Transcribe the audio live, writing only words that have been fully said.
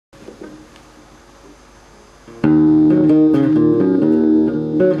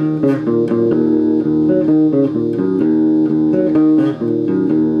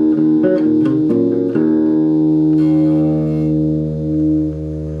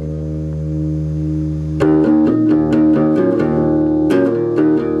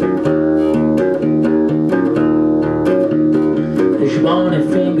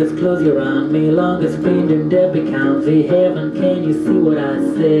Close your eyes, me longest screamed in Debbie County. Heaven, can you see what I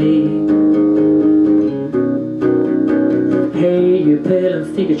say? Hey, you pale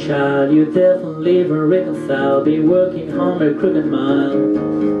and sticky child, you deaf and live and reconcile, be working home a crooked mile.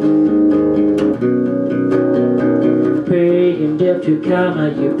 Praying deaf to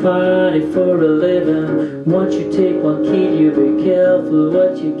karma, you party for a living. Once you take one kid, you be careful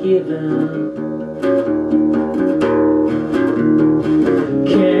what you're giving.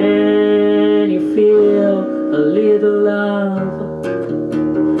 Can you feel a little love?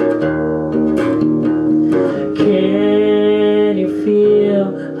 Can you feel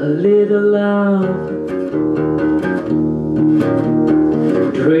a little love?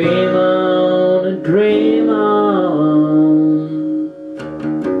 Dream on and dream on.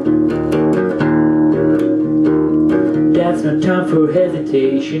 That's no time for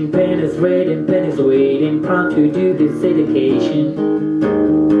hesitation. Pen is reading, pen is waiting, prompt to do this dedication.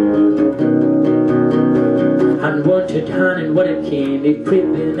 Unwanted honey, what it can, it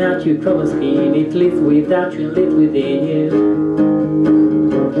creeping out your trouble skin. It lives without you and lives within you.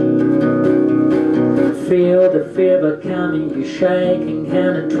 Feel the fever coming, you shaking,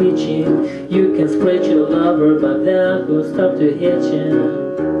 hand and twitching. You can scratch your lover, but that will stop the hitching.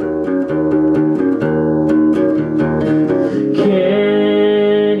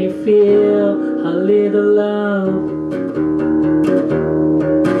 Can you feel a little love?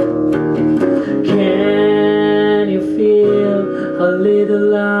 Can you feel a little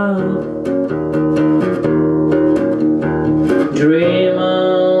love? Dream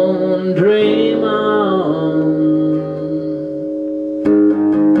on, dream on.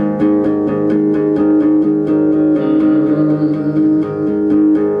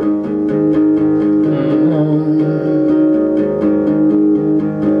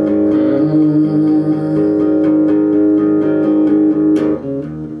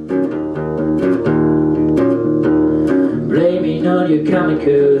 Blaming on your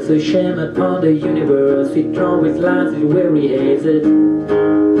chemicals, so shame upon the universe. We drawn with lines with weary hazard.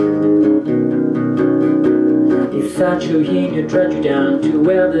 If such a yin, you drag you down to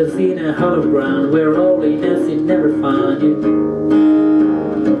where there's in a hollow ground, where holiness it never found you.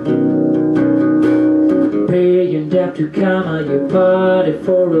 Paying debt to karma, you party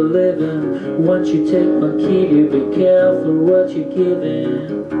for a living. Once you take one kid, you be careful what you're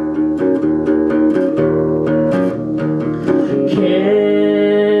giving.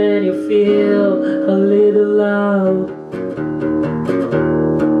 Can you feel a little love?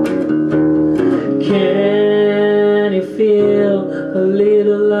 Can you feel a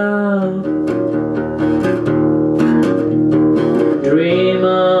little love? Dream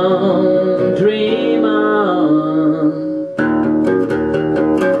on, dream on.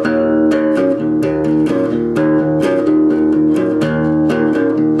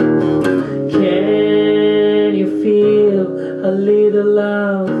 Can you feel a little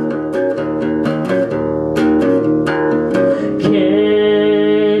love?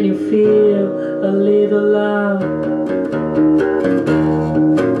 Can you feel a little love?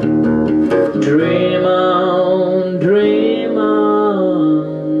 Dream on.